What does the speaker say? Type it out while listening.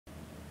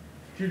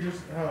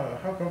Just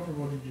how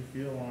comfortable did you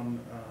feel on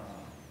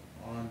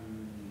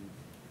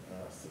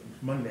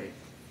Monday?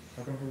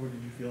 How comfortable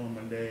did you feel on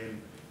Monday,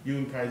 and you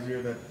and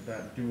Kaiser,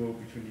 that duo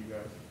between you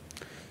guys?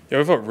 Yeah,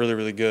 we felt really,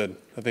 really good.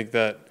 I think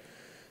that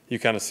you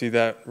kind of see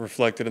that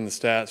reflected in the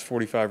stats,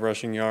 45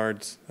 rushing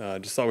yards.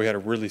 Just thought we had a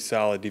really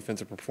solid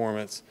defensive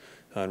performance,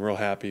 and real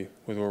happy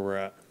with where we're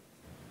at.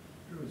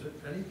 Was there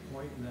any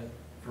point in that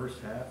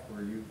first half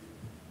where you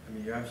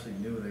obviously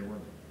knew they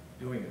weren't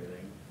doing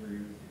anything,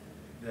 where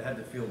they had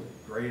to feel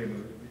great? I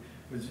mean,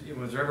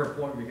 was there ever a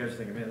point where you guys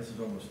think, man, this is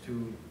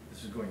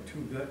going too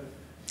good?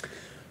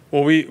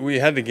 Well, we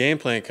had the game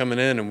plan coming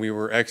in, and we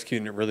were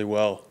executing it really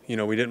well.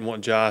 We didn't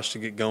want Josh to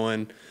get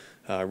going.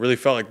 Really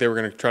felt like they were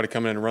going to try to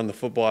come in and run the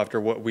football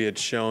after what we had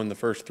shown the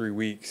first 3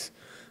 weeks.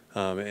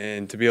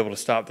 And to be able to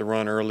stop the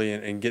run early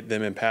and get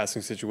them in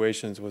passing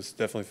situations was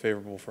definitely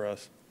favorable for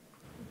us.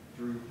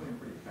 Drue, you're playing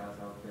pretty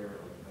fast out there,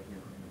 like in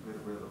a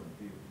good rhythm.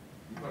 Do you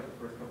feel like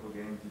the first couple of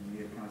games you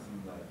needed kind of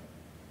some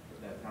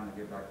of that time to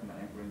get back from that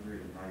ankle injury,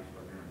 and now you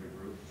feel like you're in a good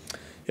groove?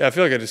 Yeah, I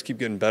feel like I just keep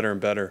getting better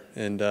and better.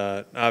 And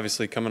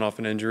obviously coming off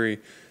an injury,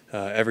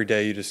 every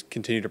day you just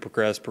continue to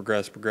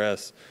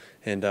progress.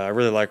 And I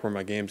really like where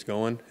my game's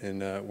going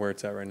and where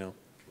it's at right now.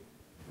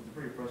 Was it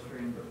pretty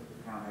frustrating to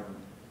kind of having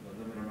a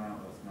limited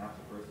amount of snaps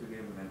the first 2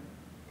 games and then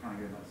kind of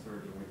getting that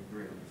surge in week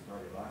 3 when you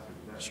started last week?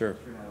 Was that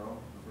frustrating at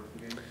all the first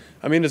 2 games?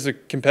 I mean, as a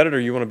competitor,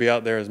 you want to be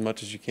out there as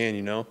much as you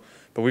can,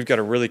 But we've got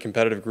a really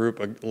competitive group,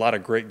 a lot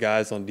of great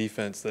guys on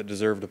defense that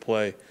deserve to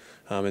play.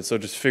 And so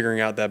just figuring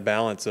out that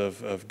balance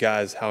of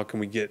guys, how can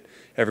we get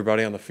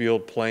everybody on the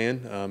field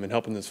playing and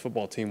helping this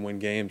football team win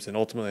games? And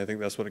ultimately, I think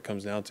that's what it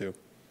comes down to.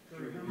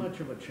 How much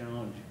of a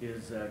challenge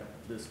is that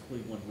this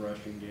Cleveland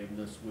rushing game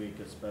this week,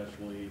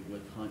 especially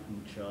with Hunt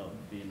and Chubb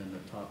being in the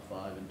top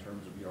 5 in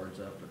terms of yards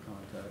after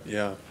contact?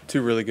 Yeah,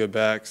 2 really good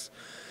backs.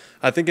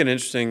 I think an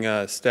interesting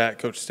stat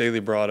Coach Staley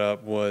brought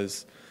up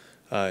was,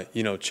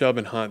 Chubb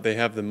and Hunt, they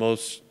have the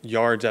most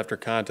yards after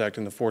contact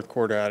in the fourth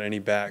quarter out of any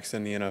backs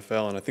in the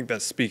NFL. And I think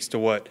that speaks to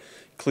what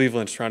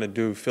Cleveland's trying to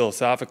do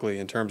philosophically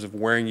in terms of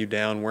wearing you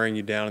down,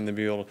 and then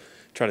be able to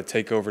try to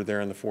take over there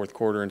in the fourth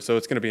quarter. And so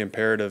it's going to be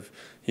imperative,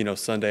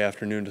 Sunday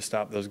afternoon to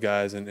stop those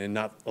guys and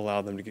not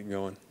allow them to get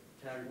going.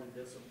 Tackling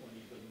discipline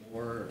even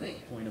more a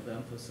point of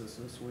emphasis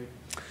this week?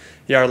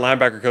 Yeah, our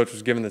linebacker coach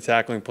was given the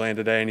tackling plan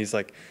today, and he's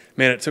like,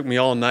 man, it took me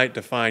all night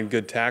to find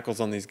good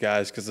tackles on these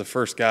guys because the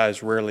first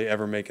guys rarely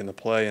ever making the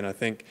play. And I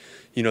think,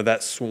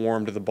 that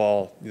swarm to the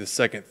ball, the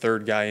second,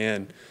 third guy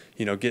in,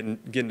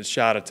 getting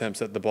shot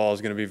attempts at the ball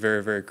is going to be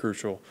very, very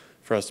crucial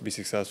for us to be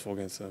successful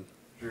against them.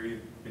 Drue,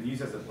 you've been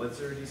used as a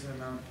blitzer a decent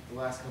amount the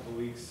last couple of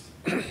weeks.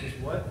 Just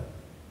what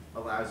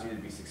allows you to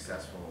be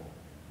successful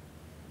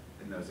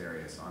in those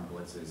areas on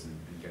blitzes and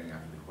getting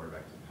after the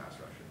quarterback as a pass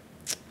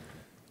rusher?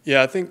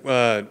 Yeah, I think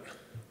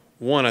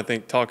one, I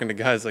think talking to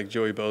guys like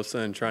Joey Bosa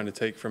and trying to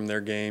take from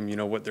their game,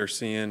 what they're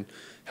seeing,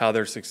 how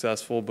they're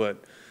successful.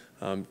 But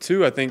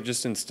 2, I think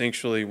just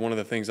instinctually, one of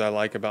the things I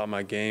like about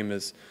my game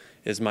is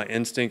my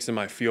instincts and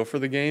my feel for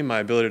the game, my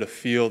ability to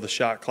feel the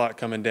shot clock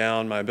coming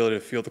down, my ability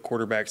to feel the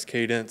quarterback's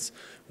cadence,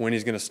 when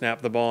he's going to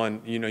snap the ball.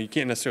 And, you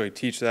can't necessarily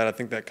teach that. I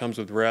think that comes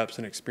with reps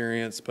and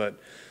experience. But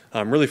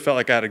really felt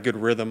like I had a good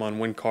rhythm on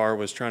when Carr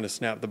was trying to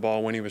snap the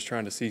ball, when he was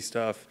trying to see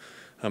stuff.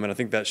 And I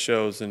think that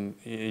shows in,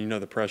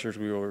 the pressures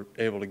we were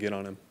able to get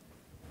on him.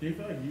 Do you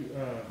feel like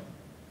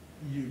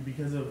you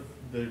because of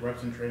the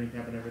reps in training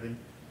camp and everything,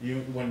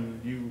 when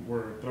you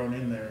were thrown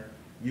in there,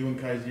 you and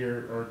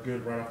Kaiser are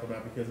good right off the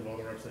bat because of all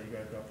the reps that you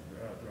guys got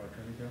throughout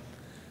training camp?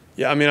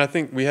 Yeah, I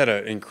think we had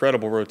an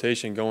incredible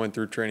rotation going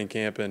through training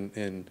camp,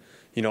 and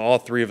all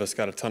 3 of us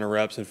got a ton of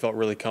reps and felt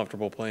really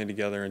comfortable playing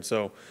together. And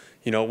so,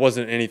 it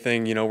wasn't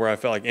anything, where I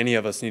felt like any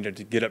of us needed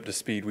to get up to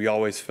speed. We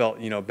always felt,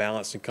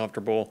 balanced and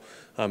comfortable.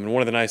 And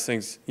one of the nice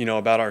things,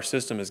 about our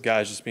system is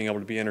guys just being able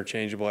to be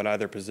interchangeable at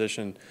either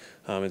position.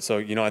 And so,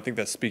 I think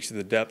that speaks to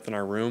the depth in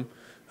our room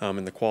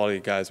and the quality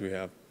of guys we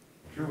have.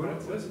 Drue, Go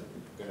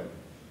ahead.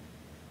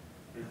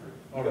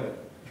 Okay.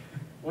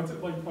 What's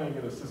it like playing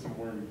in a system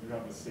where you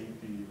have a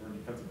safety or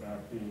defensive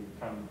back being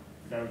kind of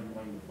the guy who's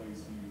running the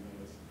plays to you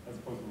as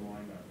opposed to the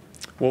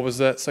linebacker? What was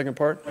that second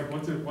part? Like,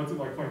 what's it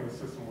like playing in a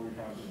system where you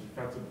have the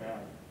defensive back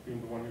being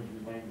the one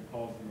who's relaying the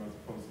calls to you as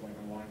opposed to like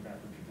a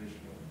linebacker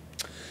traditionally?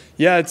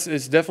 Yeah,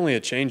 it's definitely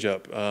a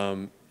change-up.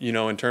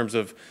 In terms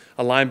of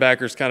a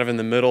linebacker's kind of in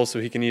the middle,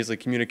 so he can easily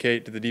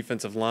communicate to the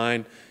defensive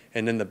line.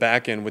 And then the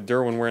back end, with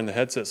Derwin wearing the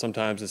headset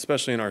sometimes,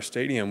 especially in our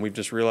stadium, we've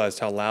just realized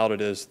how loud it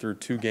is through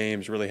 2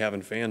 games, really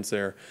having fans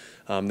there,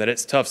 that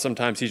it's tough.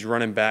 Sometimes he's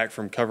running back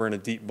from covering a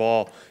deep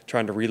ball,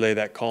 trying to relay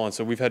that call. And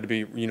so we've had to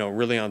be,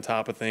 really on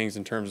top of things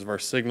in terms of our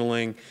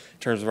signaling, in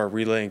terms of our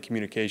relay and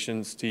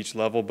communications to each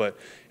level. But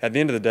at the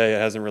end of the day, it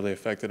hasn't really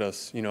affected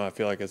us, I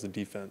feel like, as a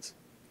defense.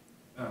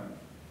 On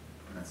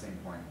that same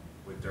point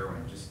with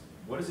Derwin, just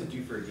what does it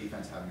do for a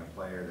defense having a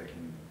player that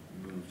can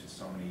move to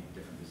so many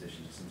different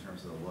positions, just in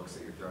terms of the looks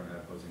that you're throwing at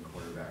opposing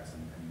quarterbacks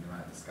and the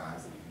amount of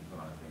disguise that you can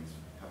put on things,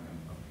 having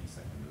a piece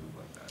that can move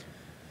like that?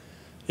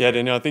 Yeah,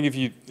 Daniel, I think if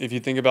you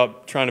think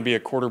about trying to be a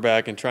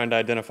quarterback and trying to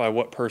identify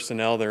what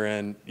personnel they're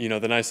in, you know,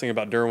 the nice thing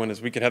about Derwin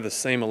is we could have the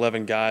same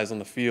 11 guys on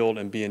the field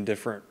and be in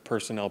different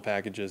personnel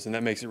packages, and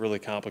that makes it really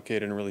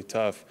complicated and really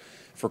tough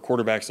for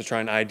quarterbacks to try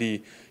and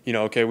ID, you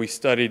know, okay, we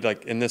studied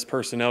like in this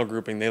personnel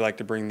grouping, they like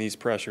to bring these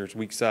pressures,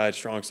 weak side,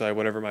 strong side,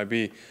 whatever it might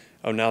be.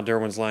 Oh, now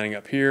Derwin's lining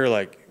up here,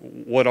 like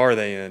what are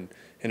they in?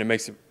 And it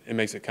makes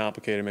it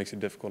complicated, it makes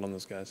it difficult on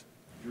those guys.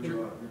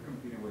 You're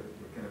competing with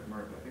Kenneth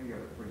Murphy. I think you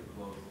guys are pretty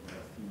close as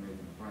teammates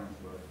and friends,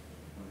 but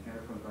when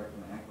Kenneth comes back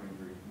from the ankle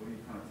injury, what do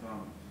you kind of tell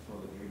him to slow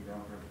the game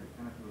down for him? It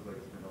kind of feels like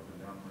it's been up and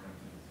down for him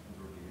since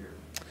his rookie year.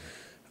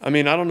 I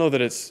mean, I don't know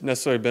that it's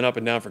necessarily been up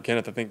and down for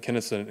Kenneth. I think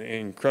Kenneth's an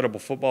incredible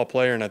football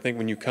player, and I think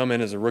when you come in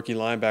as a rookie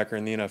linebacker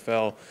in the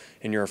NFL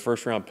and you're a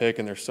first-round pick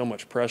and there's so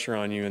much pressure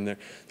on you and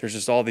there's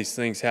just all these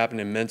things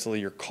happening mentally,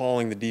 you're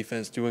calling the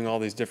defense, doing all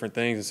these different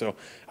things. And so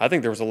I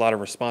think there was a lot of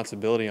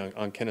responsibility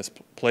on Kenneth's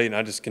plate, and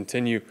I just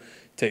continue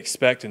to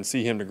expect and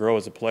see him to grow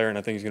as a player, and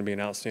I think he's going to be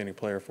an outstanding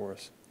player for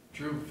us.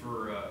 Drue,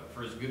 for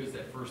as good as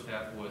that first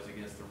half was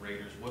against the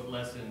Raiders, what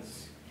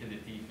lessons can the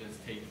defense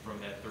take from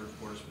that third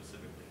quarter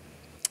specifically?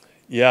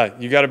 Yeah,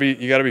 you got to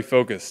be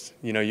focused.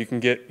 You know, you can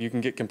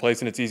get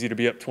complacent. It's easy to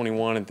be up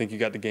 21 and think you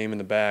got the game in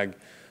the bag,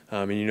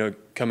 and you know,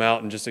 come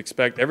out and just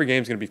expect every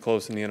game's going to be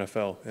close in the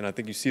NFL. And I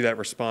think you see that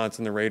response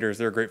in the Raiders.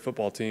 They're a great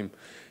football team,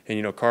 and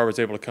you know, Carr was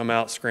able to come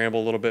out,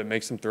 scramble a little bit,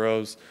 make some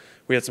throws.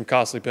 We had some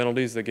costly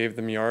penalties that gave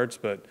them yards,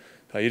 but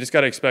you just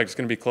got to expect it's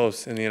going to be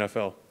close in the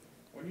NFL.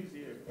 When you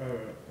see a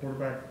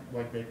quarterback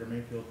like Baker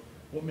Mayfield,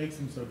 what makes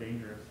him so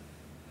dangerous?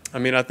 I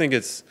mean, I think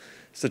it's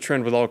the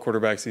trend with all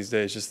quarterbacks these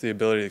days, just the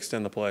ability to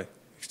extend the play.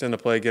 Extend the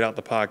play, get out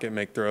the pocket,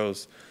 make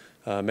throws,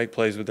 make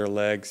plays with their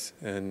legs.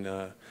 And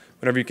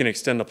whenever you can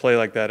extend the play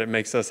like that, it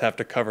makes us have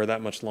to cover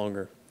that much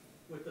longer.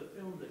 With the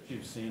film that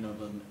you've seen of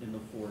him in the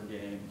 4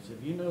 games,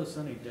 have you noticed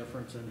any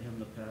difference in him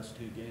the past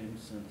 2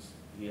 games since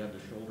he had the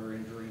shoulder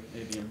injury,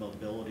 maybe in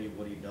mobility,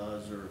 what he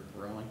does, or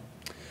throwing?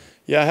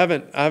 Yeah, I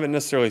haven't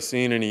necessarily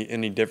seen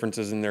any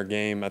differences in their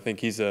game. I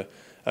think he's a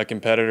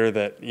competitor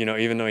that, you know,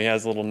 even though he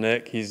has a little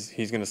nick, he's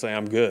going to say,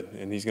 I'm good.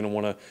 And he's going to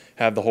want to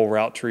have the whole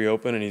route tree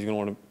open, and he's going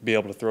to want to be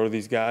able to throw to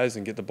these guys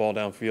and get the ball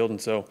downfield. And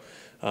so,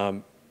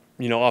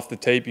 you know, off the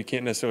tape, you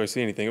can't necessarily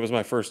see anything. It was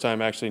my first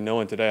time actually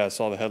knowing today. I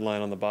saw the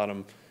headline on the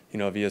bottom, you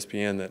know, of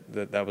ESPN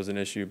that was an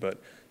issue, but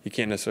you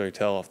can't necessarily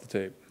tell off the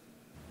tape.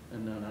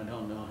 And then I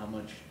don't know how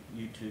much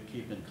you two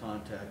keep in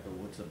contact, or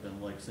what's it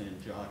been like seeing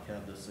Jock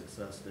have the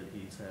success that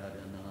he's had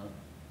in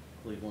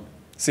Cleveland?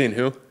 Seeing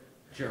who?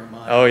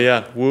 Jeremiah. Oh,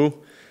 yeah,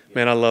 Wu.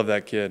 Man, I love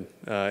that kid.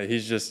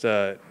 He's just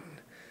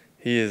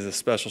he is a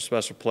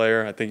special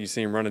player. I think you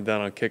see him running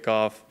down on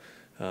kickoff.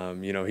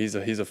 You know, he's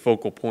a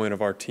focal point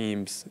of our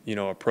team's, you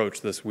know,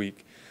 approach this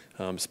week,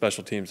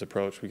 special teams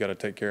approach. We got to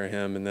take care of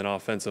him, and then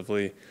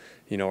offensively,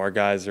 you know, our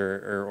guys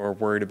are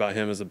worried about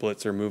him as a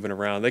blitzer moving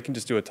around. They can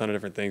just do a ton of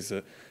different things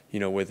that, you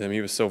know, with him.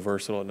 He was so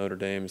versatile at Notre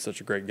Dame. He's such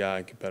a great guy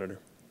and competitor.